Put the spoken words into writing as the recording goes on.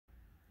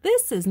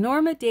This is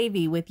Norma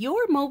Davey with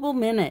your Mobile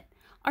Minute.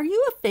 Are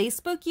you a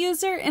Facebook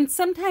user and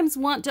sometimes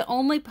want to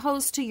only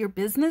post to your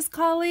business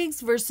colleagues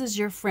versus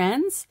your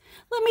friends?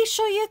 Let me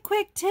show you a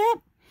quick tip.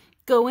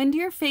 Go into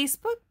your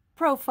Facebook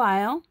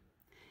profile,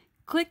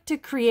 click to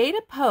create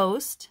a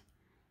post.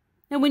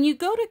 Now when you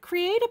go to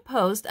create a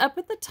post, up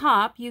at the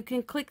top you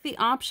can click the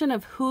option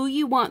of who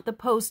you want the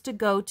post to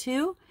go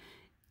to.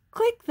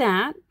 Click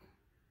that.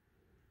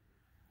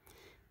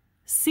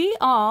 See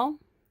all.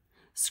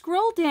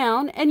 Scroll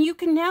down and you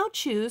can now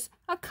choose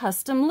a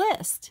custom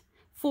list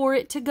for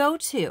it to go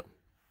to.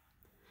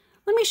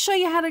 Let me show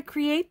you how to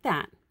create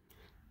that.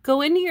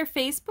 Go into your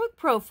Facebook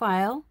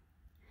profile,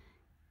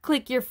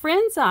 click your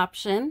Friends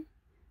option,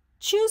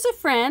 choose a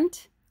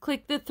friend,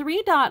 click the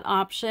three-dot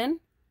option,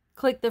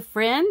 click the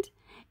friend,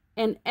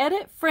 and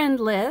edit friend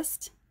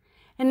list.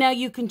 And now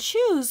you can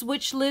choose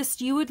which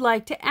list you would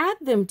like to add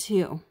them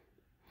to.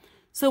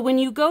 So when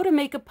you go to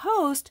make a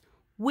post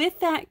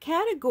with that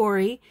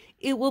category,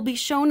 it will be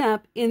shown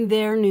up in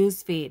their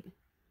newsfeed.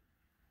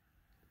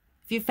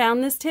 If you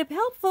found this tip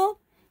helpful,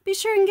 be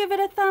sure and give it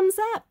a thumbs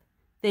up.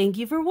 Thank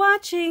you for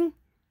watching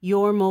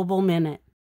Your Mobile Minute.